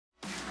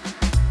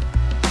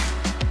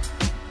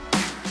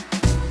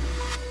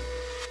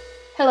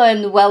Hello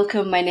and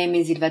welcome. My name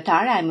is Ilva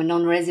Tare. I'm a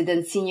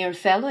non-resident senior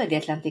fellow at the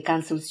Atlantic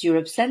Council's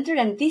Europe Center,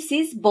 and this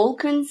is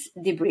Balkans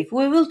Debrief.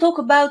 We will talk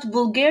about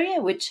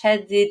Bulgaria, which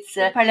had its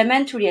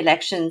parliamentary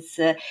elections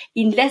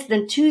in less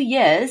than 2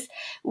 years,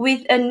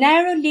 with a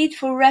narrow lead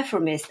for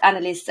reformists,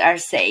 analysts are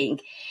saying.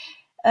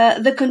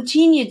 The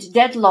continued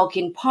deadlock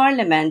in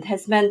parliament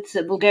has meant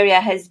Bulgaria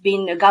has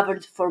been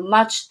governed for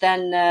much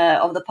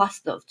of the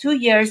past 2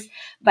 years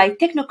by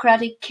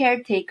technocratic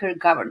caretaker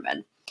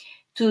government.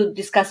 To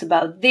discuss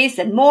about this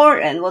and more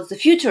and what's the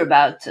future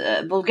about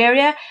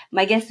Bulgaria,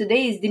 my guest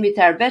today is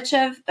Dimitar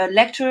Bechev, a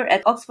lecturer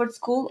at Oxford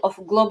School of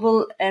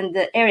Global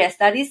and Area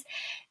Studies.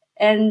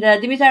 And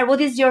Dimitar, what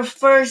is your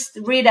first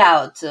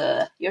readout,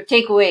 your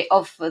takeaway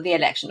of the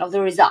election, of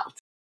the result?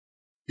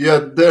 Yeah,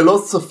 there are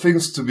lots of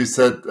things to be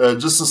said.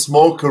 Just a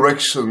small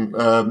correction.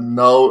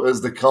 Now,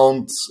 as the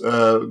count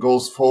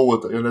goes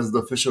forward, and as the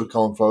official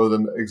count rather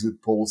than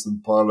exit polls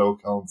and parallel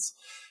counts,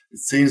 it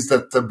seems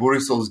that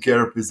Borisov's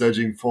gap is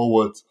edging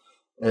forward,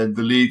 and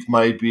the lead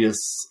might be as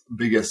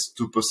big as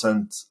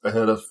 2%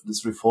 ahead of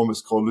this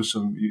reformist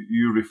coalition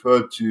you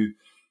referred to.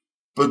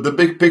 But the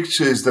big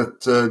picture is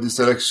that this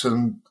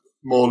election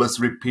more or less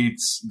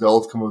repeats the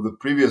outcome of the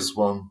previous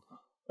one,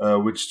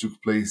 which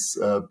took place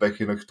back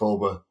in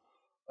October.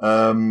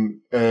 And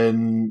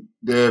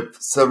there are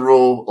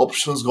several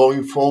options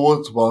going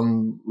forward.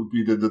 One would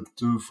be that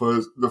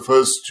the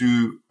first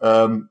two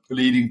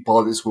leading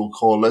parties will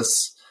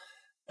coalesce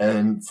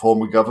and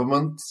form a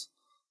government.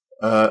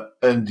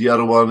 And the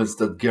other one is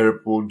that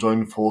Gerb will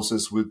join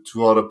forces with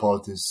two other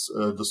parties,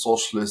 the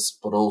Socialists,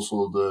 but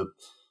also the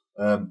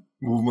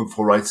Movement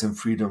for Rights and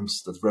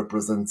Freedoms that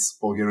represents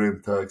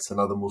Bulgarian Turks and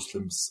other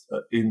Muslims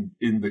in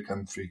the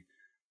country.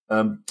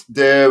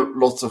 There are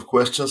lots of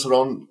questions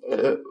around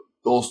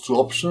those two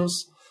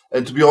options.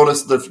 And to be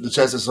honest, the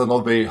chances are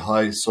not very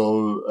high.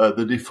 So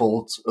the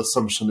default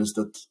assumption is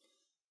that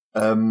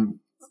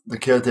the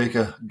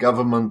caretaker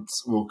government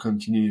will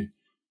continue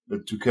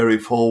to carry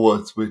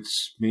forward,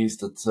 which means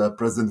that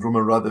President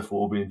Rumen Radev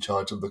will be in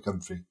charge of the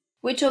country.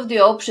 Which of the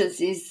options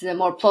is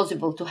more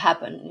plausible to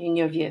happen, in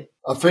your view?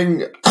 I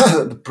think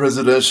the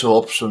presidential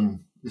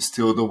option is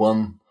still the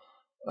one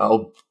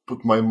I'll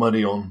put my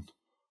money on,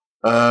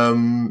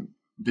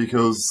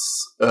 because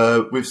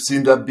we've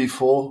seen that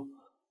before,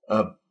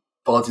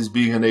 parties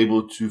being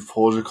unable to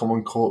forge a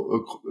common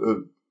cause.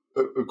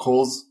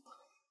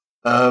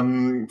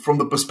 From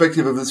the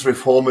perspective of this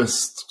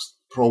reformist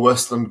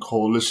pro-Western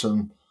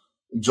coalition,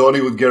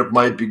 joining with Gerb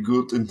might be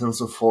good in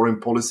terms of foreign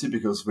policy,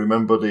 because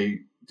remember they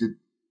did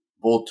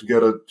vote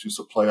together to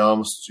supply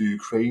arms to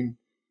Ukraine,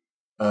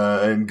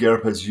 and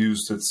Gerb has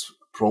used its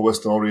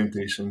pro-Western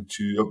orientation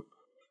to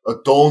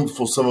atone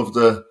for some of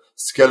the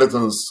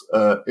skeletons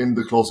in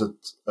the closet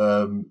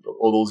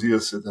all those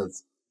years it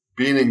has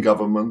been in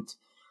government.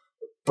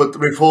 But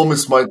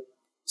reformists might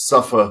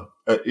suffer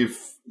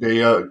if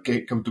they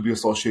come to be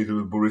associated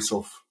with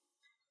Borisov.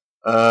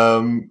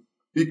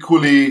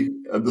 Equally,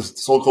 the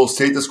so-called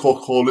status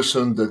quo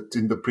coalition that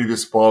in the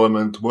previous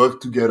parliament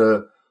worked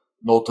together,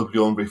 notably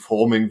on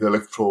reforming the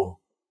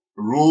electoral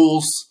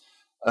rules,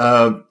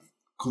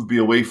 could be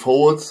a way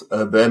forward.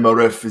 The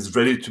MRF is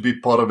ready to be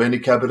part of any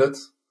cabinet.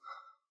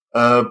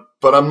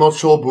 But I'm not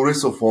sure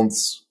Borisov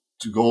wants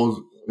to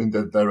go in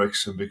that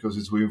direction, because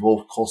it will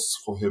involve costs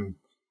for him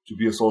to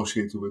be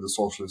associated with the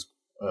socialists,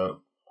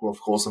 who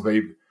of course are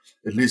very,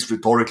 at least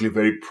rhetorically,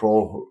 very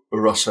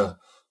pro-Russia,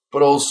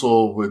 but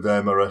also with the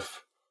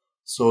MRF.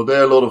 So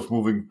there are a lot of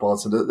moving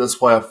parts, and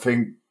that's why I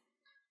think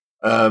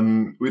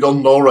we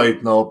don't know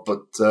right now,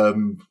 but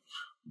the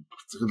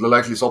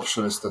likeliest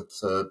option is that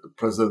the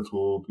president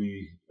will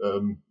be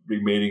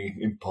remaining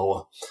in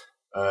power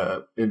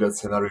in that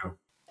scenario.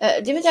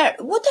 Dimitar,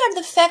 what are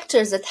the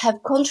factors that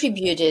have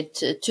contributed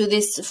to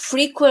this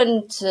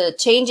frequent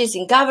changes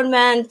in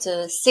government,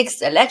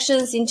 6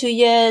 elections in 2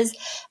 years,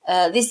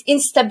 this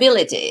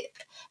instability?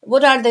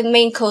 What are the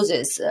main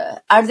causes?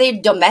 Are they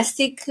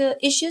domestic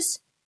issues?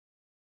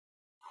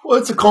 Well,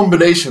 it's a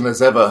combination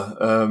as ever.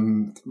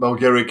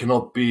 Bulgaria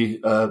cannot be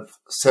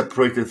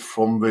separated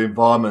from the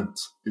environment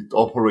it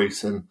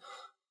operates in.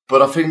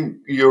 But I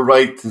think you're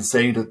right in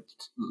saying that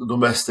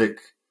domestic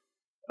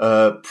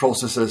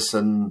processes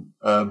and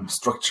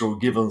structural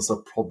givens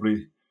are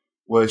probably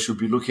where I should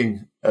be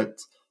looking at.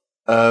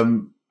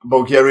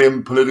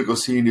 Bulgarian political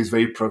scene is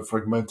very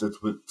fragmented,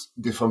 with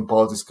different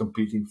parties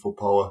competing for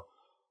power.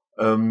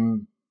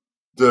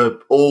 The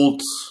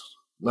old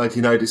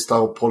 1990s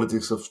style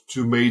politics of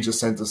two major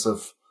centers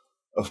of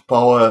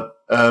power,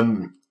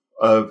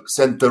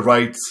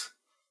 center-right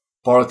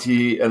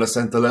party and a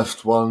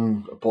center-left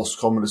one, a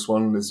post-communist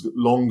one, is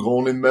long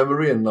gone in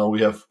memory, and now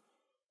we have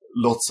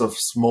lots of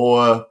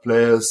smaller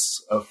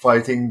players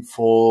fighting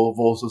for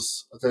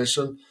voters'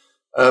 attention.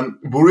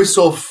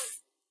 Borisov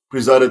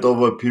presided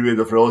over a period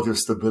of relative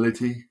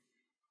stability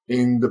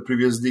in the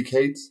previous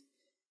decade,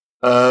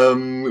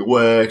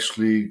 where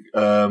actually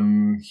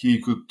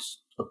he could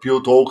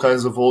appeal to all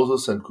kinds of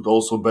voters and could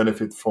also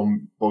benefit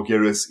from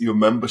Bulgaria's EU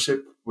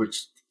membership,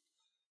 which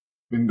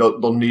we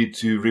don't need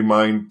to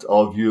remind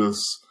our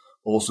viewers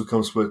also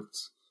comes with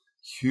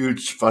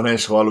huge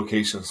financial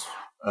allocations.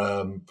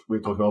 We're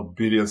talking about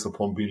billions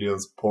upon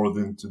billions poured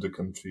into the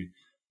country,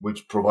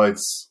 which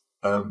provides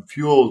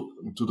fuel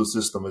to the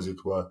system, as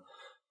it were.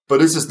 But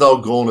this is now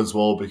gone as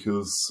well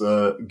because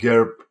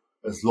GERB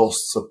has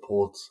lost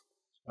support,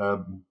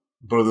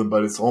 burdened by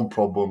its own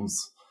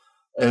problems,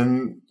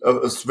 and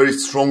a very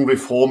strong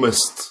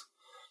reformist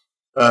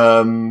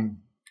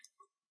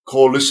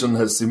coalition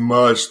has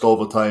emerged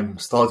over time,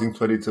 starting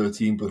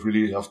 2013, but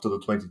really after the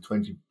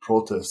 2020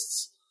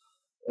 protests.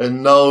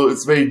 And now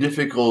it's very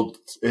difficult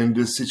in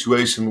this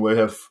situation where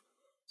you have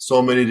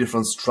so many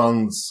different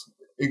strands,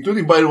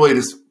 including, by the way,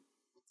 this,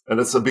 and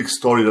that's a big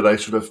story that I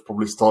should have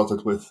probably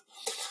started with.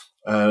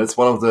 It's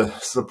one of the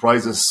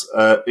surprises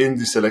in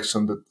this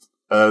election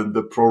that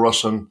the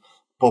pro-Russian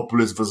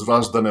populist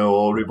Возрождение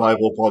or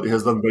Revival Party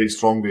has done very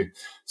strongly.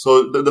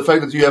 So the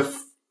fact that you have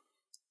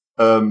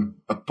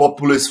a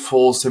populist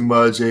force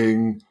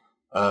emerging,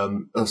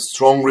 a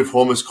strong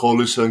reformist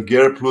coalition,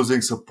 GERB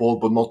losing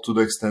support, but not to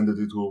the extent that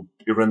it will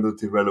be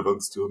rendered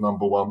irrelevant to a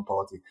number one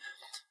party.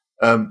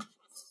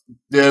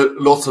 There are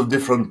lots of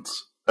different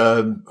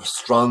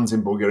strands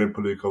in Bulgarian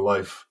political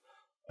life,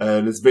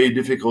 and it's very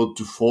difficult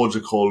to forge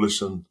a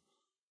coalition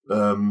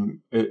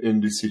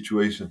in this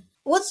situation.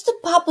 What's the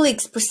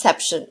public's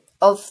perception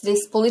of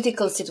this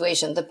political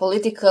situation, the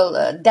political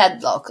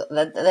deadlock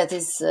that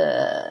is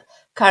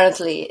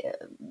currently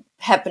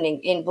happening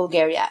in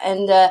Bulgaria?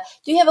 And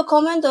do you have a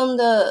comment on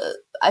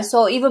I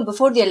saw even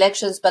before the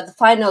elections, but the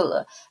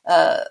final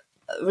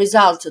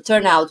result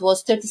turnout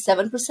was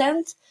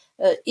 37%.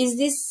 Is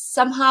this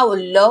somehow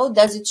low?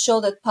 Does it show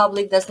that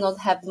public does not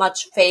have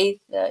much faith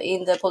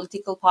in the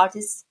political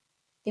parties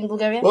in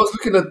Bulgaria? Well, I was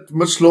looking at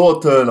much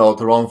lower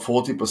turnout, around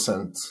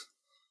 40%.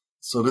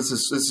 So this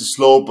is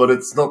low, but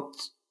it's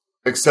not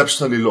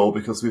exceptionally low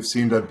because we've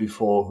seen that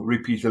before.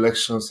 Repeat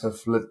elections have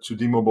led to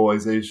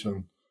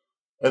demobilization.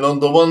 And on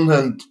the one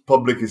hand,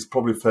 public is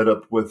probably fed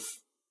up with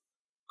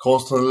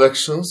constant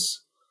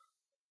elections.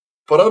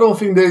 But I don't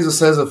think there is a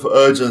sense of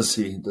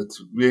urgency that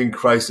we're in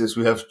crisis.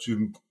 We have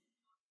to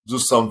do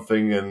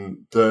something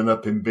and turn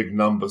up in big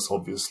numbers,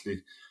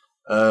 obviously.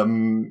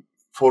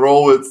 For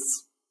all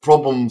its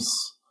problems,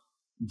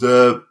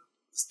 the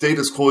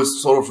status quo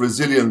is sort of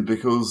resilient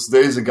because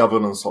there is a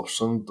governance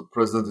option. The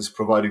president is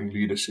providing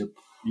leadership.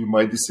 You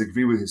might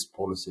disagree with his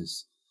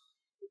policies,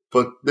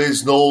 but there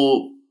is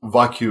no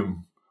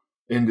vacuum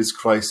in this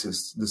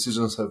crisis.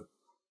 Decisions have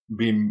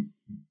been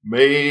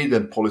made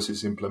and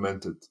policies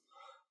implemented,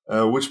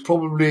 which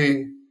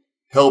probably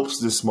helps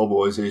this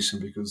mobilization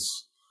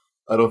because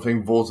I don't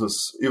think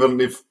voters,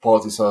 even if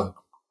parties are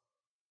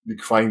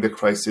decrying the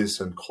crisis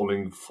and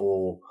calling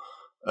for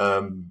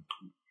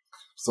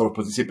sort of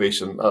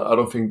participation, I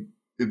don't think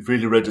it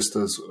really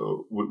registers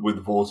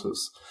with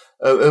voters.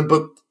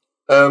 But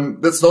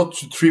that's not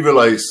to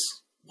trivialize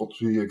what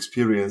we're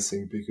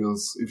experiencing,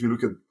 because if you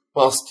look at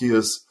past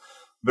years,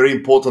 very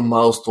important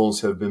milestones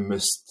have been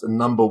missed. And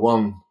number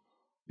one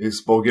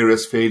is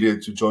Bulgaria's failure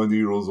to join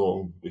the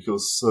Eurozone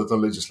because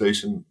certain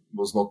legislation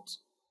was not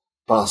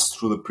passed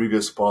through the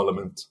previous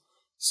parliament.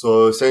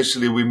 So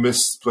essentially we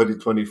missed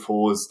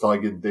 2024 as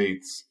target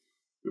dates.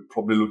 We're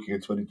probably looking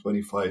at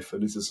 2025,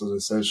 and this is an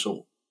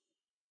essential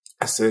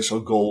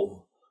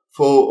goal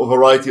for a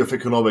variety of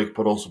economic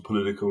but also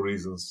political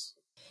reasons.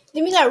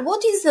 Dimitar,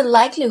 what is the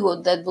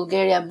likelihood that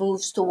Bulgaria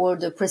moves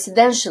toward a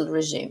presidential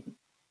regime?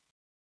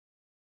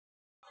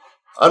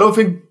 I don't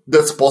think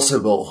that's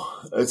possible.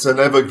 It's an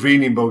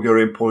evergreen in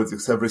Bulgarian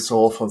politics. Every so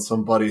often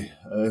somebody,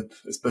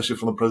 especially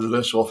from the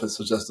presidential office,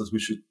 suggests that we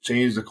should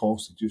change the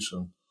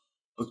constitution.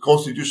 But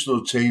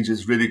constitutional change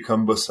is really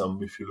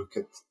cumbersome if you look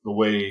at the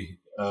way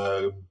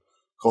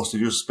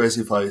constitution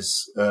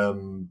specifies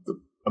the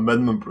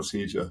amendment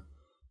procedure.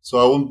 So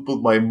I won't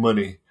put my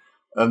money.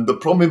 And the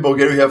problem in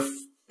Bulgaria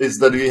is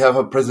that we have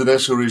a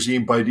presidential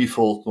regime by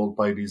default, not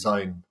by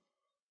design,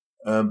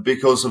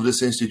 because of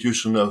this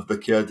institution of the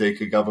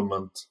caretaker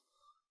government.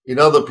 In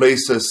other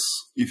places,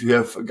 if you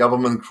have a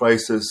government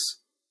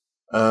crisis,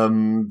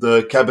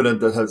 the cabinet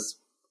that has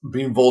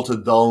been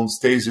voted down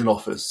stays in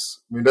office.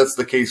 I mean, that's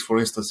the case, for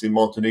instance, in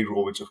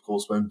Montenegro, which of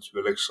course went to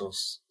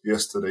elections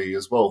yesterday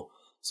as well.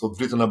 So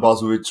Dritan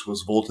Abazovic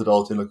was voted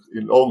out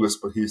in August,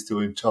 but he's still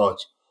in charge.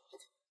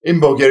 In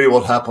Bulgaria,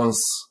 what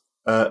happens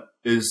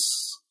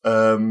is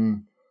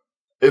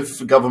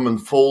if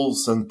government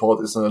falls and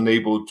parties are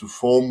unable to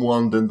form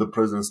one, then the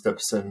president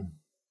steps in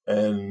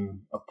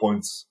and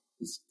appoints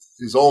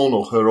his own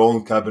or her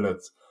own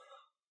cabinet.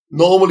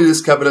 Normally,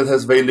 this cabinet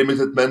has very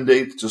limited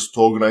mandate just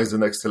to organize the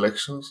next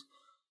elections.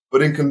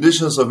 But in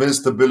conditions of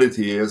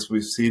instability, as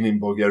we've seen in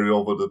Bulgaria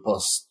over the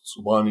past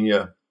 1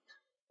 year,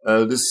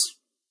 this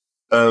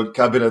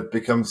cabinet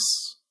becomes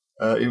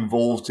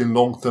involved in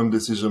long-term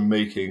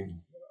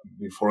decision-making.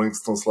 For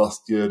instance,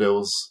 last year there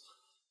was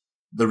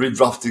the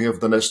redrafting of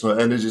the national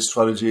energy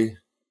strategy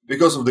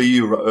because of the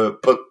EU,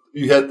 but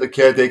you had the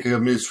caretaker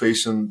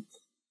administration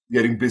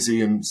getting busy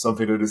in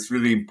something that is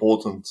really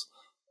important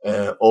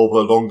over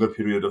a longer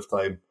period of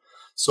time.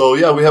 So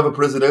yeah, we have a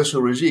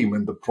presidential regime,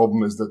 and the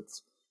problem is that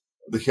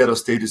the head of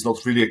state is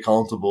not really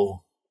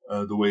accountable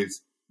the way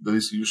the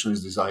institution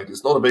is designed.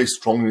 It's not a very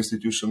strong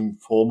institution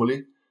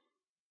formally,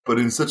 but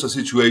in such a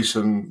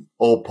situation,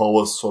 all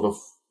powers sort of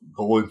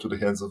go into the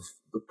hands of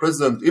the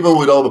president, even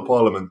without the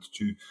parliament,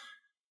 to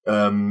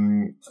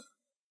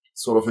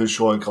sort of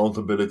ensure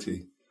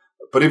accountability.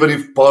 But even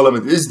if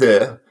parliament is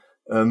there,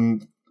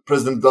 the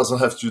president doesn't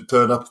have to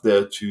turn up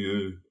there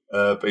to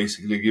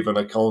basically give an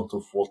account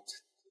of what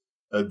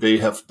they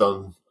have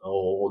done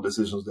or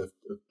decisions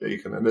they've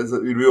taken. And there's a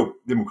real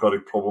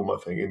democratic problem, I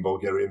think, in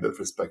Bulgaria in that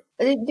respect.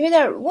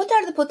 Dimitar, what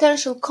are the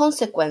potential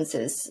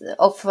consequences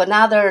of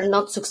another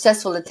not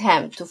successful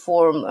attempt to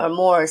form a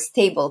more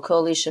stable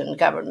coalition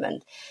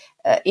government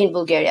in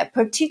Bulgaria,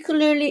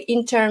 particularly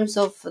in terms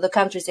of the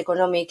country's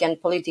economic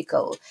and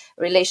political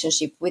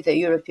relationship with the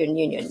European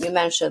Union? You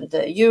mentioned the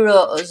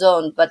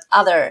Eurozone, but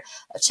other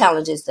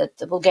challenges that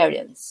the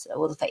Bulgarians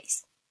will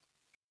face.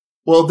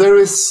 Well, there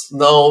is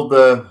now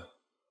the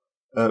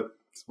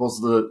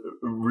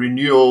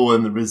renewal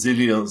and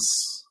resilience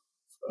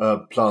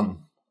plan.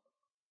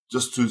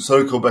 Just to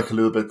circle back a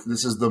little bit,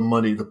 this is the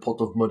money, the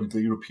pot of money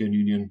the European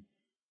Union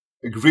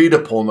agreed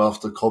upon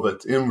after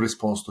COVID, in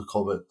response to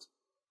COVID.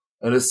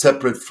 And it's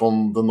separate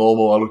from the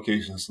normal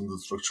allocations and the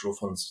structural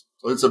funds.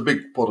 So it's a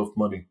big pot of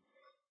money.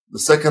 The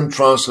second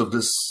tranche of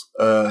this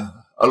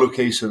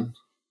allocation,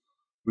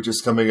 which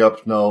is coming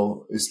up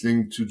now, is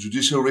linked to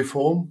judicial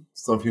reform,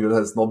 something that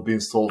has not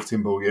been solved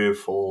in Bulgaria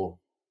for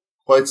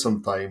quite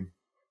some time,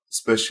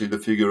 especially the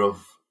figure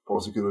of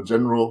Prosecutor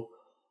General.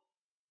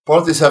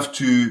 Parties have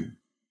to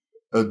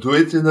do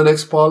it in the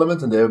next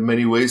parliament, and there are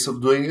many ways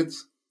of doing it.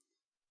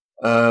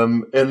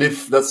 And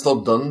if that's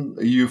not done,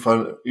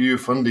 EU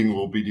funding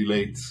will be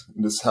delayed.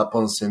 And this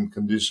happens in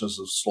conditions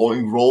of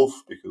slowing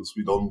growth because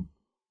we don't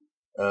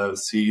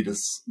see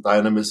this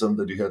dynamism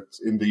that you had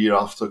in the year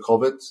after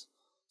COVID.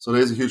 So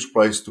there's a huge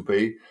price to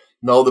pay.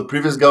 Now, the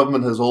previous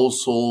government has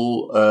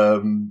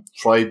also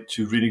tried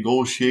to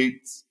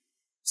renegotiate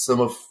some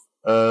of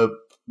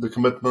the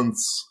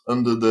commitments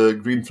under the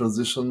green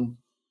transition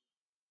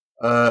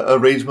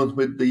arrangement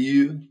with the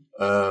EU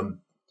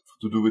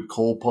to do with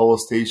coal power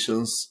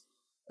stations.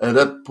 And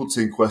that puts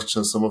in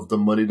question some of the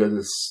money that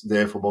is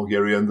there for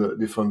Bulgaria and the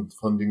different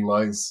funding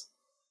lines.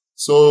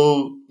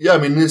 So, yeah, I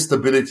mean,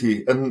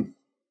 instability, and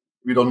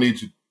we don't need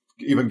to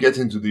even get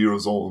into the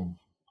Eurozone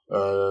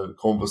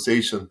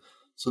conversation.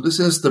 So this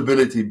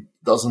instability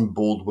doesn't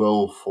bode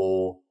well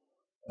for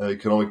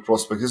economic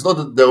prospects. It's not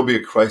that there will be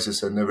a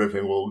crisis and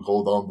everything will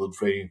go down the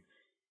drain.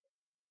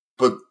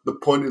 But the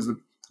point is that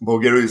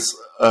Bulgaria is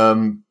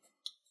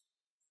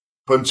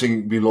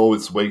punching below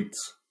its weight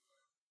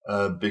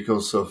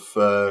because of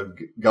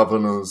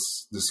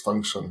governance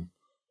dysfunction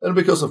and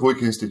because of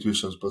weak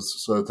institutions, but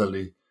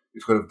certainly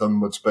we could have done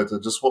much better.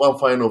 Just one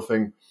final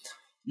thing.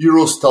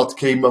 Eurostat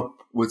came up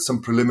with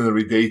some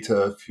preliminary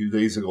data a few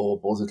days ago, or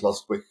was it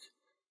last week?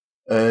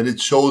 And it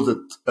showed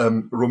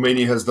that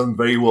Romania has done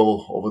very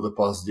well over the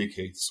past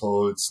decade.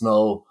 So it's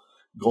now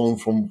gone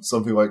from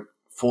something like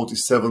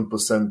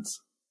 47%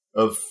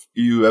 of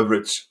EU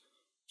average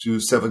to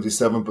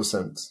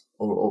 77%,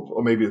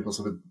 or maybe it was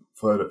a bit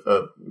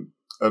further,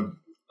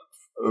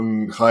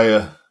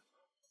 higher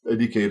a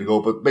decade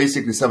ago, but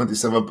basically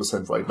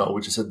 77% right now,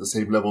 which is at the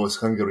same level as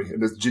Hungary.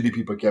 And that's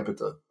GDP per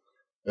capita,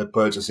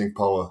 purchasing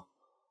power.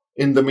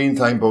 In the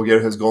meantime,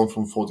 Bulgaria has gone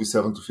from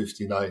 47 to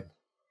 59.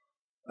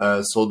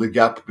 So the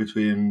gap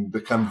between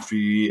the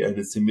country and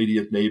its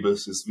immediate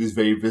neighbors is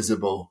very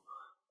visible,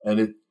 and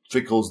it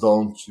trickles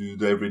down to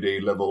the everyday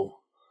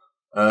level.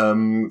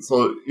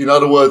 So in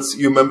other words,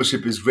 EU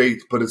membership is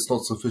great, but it's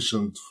not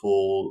sufficient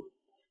for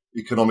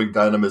economic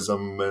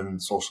dynamism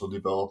and social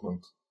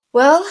development.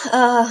 Well,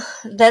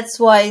 that's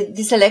why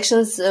these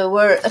elections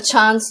were a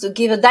chance to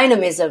give a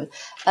dynamism.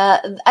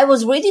 I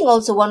was reading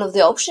also one of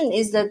the options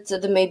is that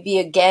there may be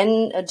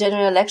again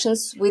general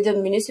elections with the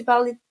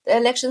municipal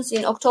elections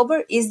in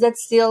October. Is that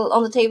still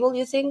on the table,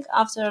 you think,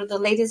 after the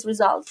latest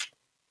results?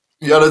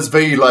 Yeah, that's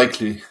very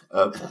likely.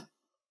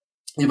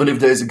 Even if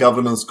there is a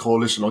governance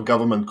coalition or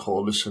government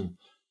coalition,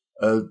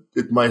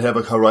 it might have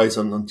a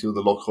horizon until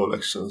the local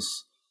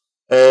elections.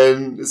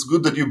 And it's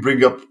good that you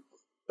bring up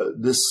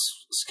this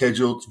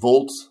scheduled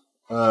vote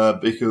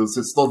because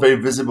it's not very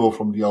visible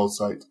from the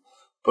outside.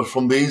 But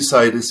from the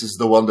inside, this is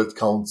the one that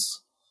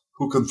counts.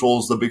 Who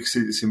controls the big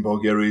cities in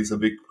Bulgaria is a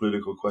big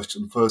political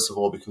question, first of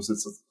all, because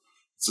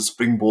it's a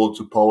springboard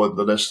to power at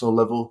the national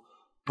level,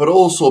 but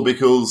also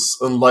because,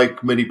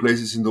 unlike many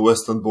places in the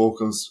Western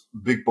Balkans,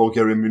 big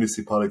Bulgarian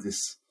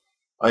municipalities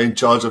are in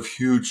charge of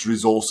huge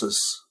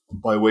resources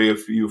by way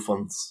of EU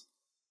funds.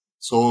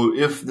 So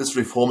if this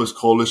reformist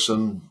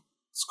coalition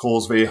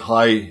scores very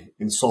high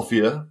in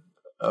Sofia,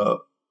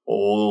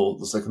 or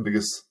the second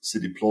biggest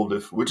city,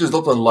 Plovdiv, which is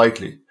not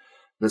unlikely.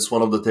 That's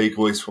one of the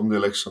takeaways from the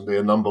election. They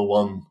are number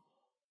one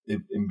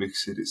in big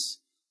cities.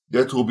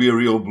 That will be a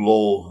real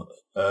blow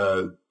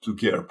to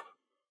Gerb,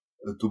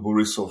 to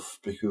Borisov,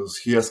 because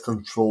he has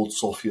controlled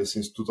Sofia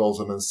since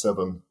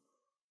 2007.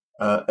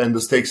 And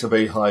the stakes are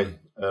very high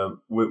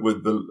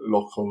with the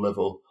local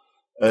level.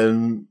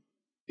 And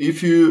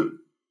if you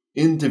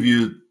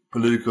interviewed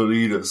political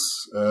leaders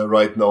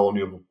right now on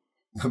your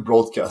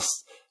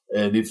broadcast,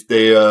 and if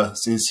they are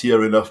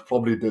sincere enough,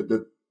 probably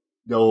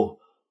they'll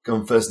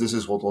confess this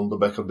is what on the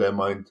back of their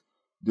mind,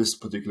 this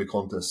particular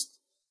contest.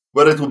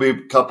 Whether it will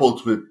be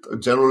coupled with a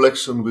general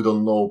election, we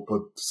don't know,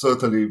 but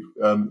certainly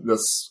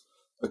that's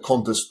a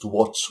contest to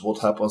watch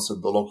what happens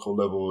at the local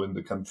level in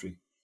the country.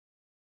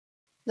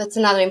 That's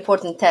another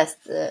important test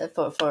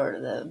for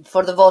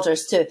the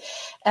voters too.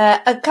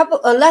 A couple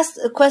last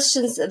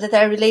questions that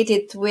are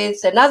related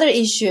with another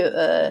issue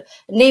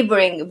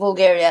neighboring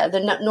Bulgaria,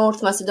 the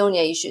North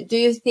Macedonia issue. Do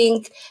you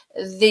think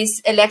this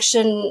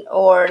election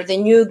or the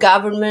new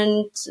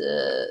government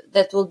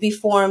that will be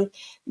formed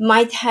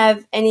might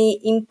have any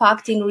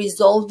impact in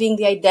resolving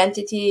the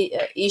identity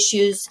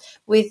issues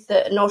with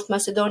North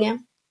Macedonia?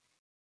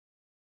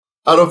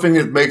 I don't think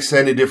it makes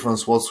any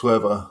difference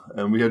whatsoever.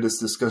 And we had this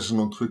discussion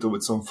on Twitter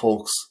with some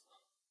folks.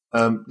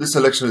 This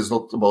election is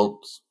not about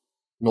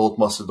North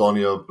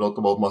Macedonia, not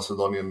about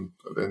Macedonian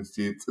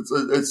identity.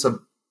 It's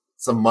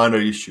a minor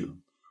issue.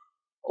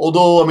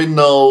 Although, I mean,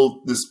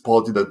 now this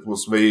party that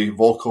was very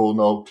vocal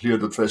now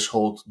cleared the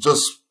threshold,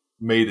 just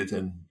made it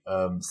in,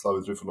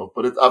 Slavoj Trifonov.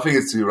 But I think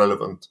it's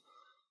irrelevant.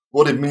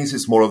 What it means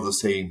is more of the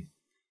same.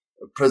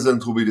 A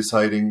president will be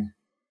deciding.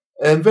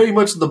 And very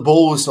much the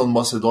ball is on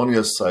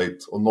Macedonia's side,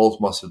 or North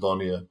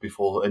Macedonia,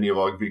 before any of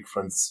our Greek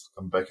friends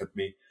come back at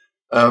me.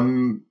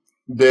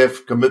 They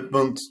have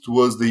commitment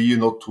towards the EU,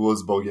 not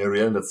towards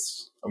Bulgaria.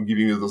 I'm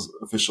giving you the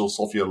official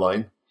Sofia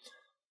line.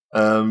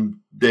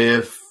 They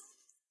have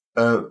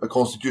a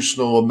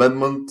constitutional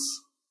amendment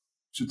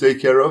to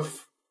take care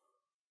of.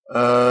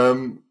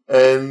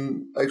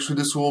 And actually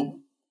this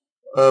will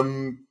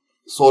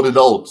sort it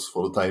out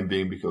for the time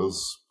being,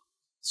 because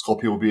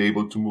Skopje will be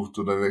able to move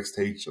to the next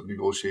stage of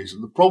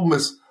negotiation. The problem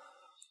is,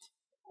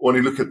 when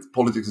you look at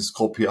politics in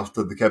Skopje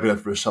after the cabinet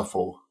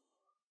reshuffle,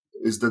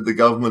 is that the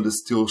government is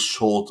still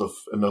short of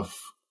enough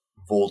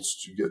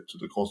votes to get to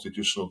the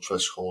constitutional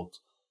threshold.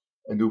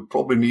 And you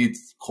probably need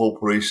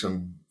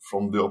cooperation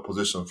from the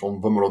opposition, from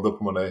VMRO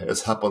Dopomane,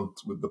 as happened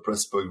with the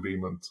Prespa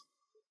agreement.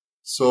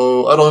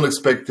 So I don't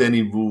expect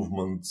any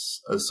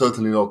movements,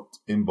 certainly not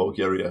in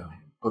Bulgaria,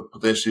 but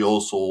potentially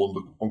also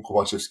on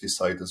Kovacevski's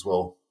side as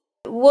well.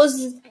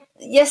 Was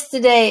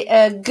yesterday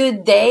a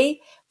good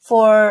day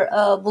for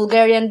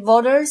Bulgarian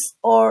voters,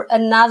 or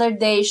another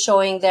day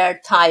showing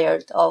they're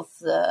tired of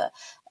the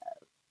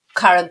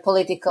current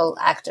political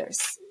actors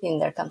in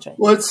their country?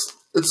 Well,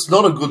 it's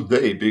not a good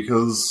day,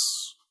 because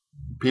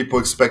people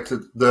expected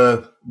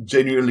the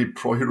genuinely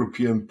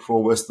pro-European,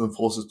 pro-Western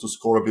forces to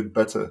score a bit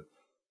better.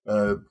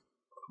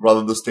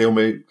 Rather, the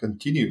stalemate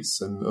continues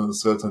and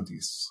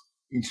uncertainties,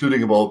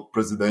 including about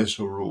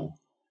presidential rule,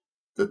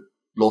 that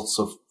lots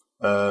of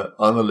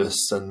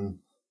analysts and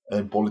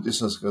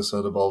politicians are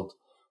concerned about.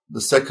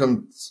 The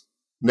second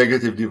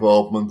negative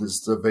development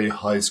is the very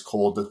high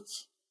score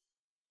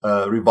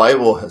that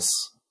Revival has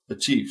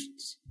achieved.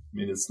 I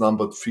mean, it's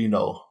number 3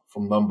 now,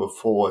 from number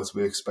 4 as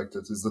we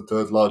expected. It's the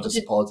third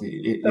largest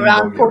party in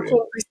around Bulgaria.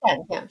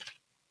 14%, yeah.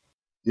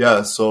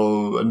 Yeah,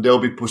 so, and they'll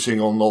be pushing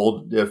on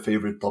all their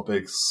favorite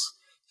topics.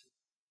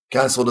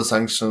 Cancel the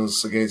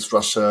sanctions against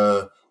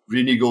Russia,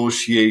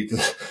 renegotiate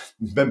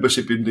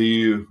membership in the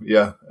EU.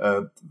 Yeah,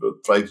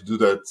 try to do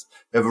that.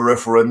 Have a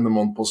referendum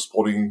on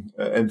postponing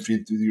entry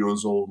into the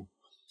Eurozone.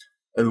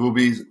 And will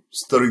be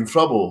stirring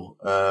trouble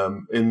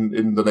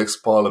in the next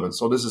parliament.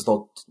 So this is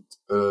not,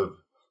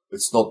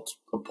 it's not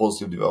a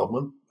positive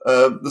development.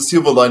 The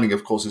silver lining,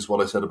 of course, is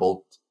what I said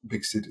about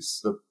big cities,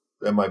 that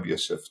there might be a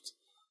shift.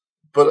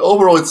 But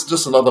overall, it's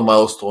just another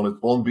milestone.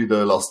 It won't be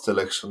the last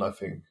election, I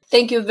think.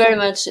 Thank you very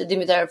much,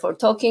 Dimitar, for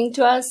talking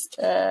to us,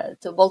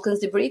 to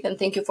Balkans Debrief, and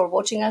thank you for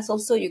watching us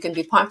also. You can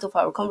be part of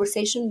our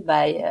conversation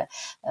by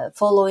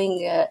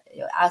following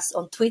us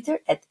on Twitter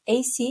at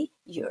AC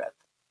Europe.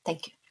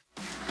 Thank you.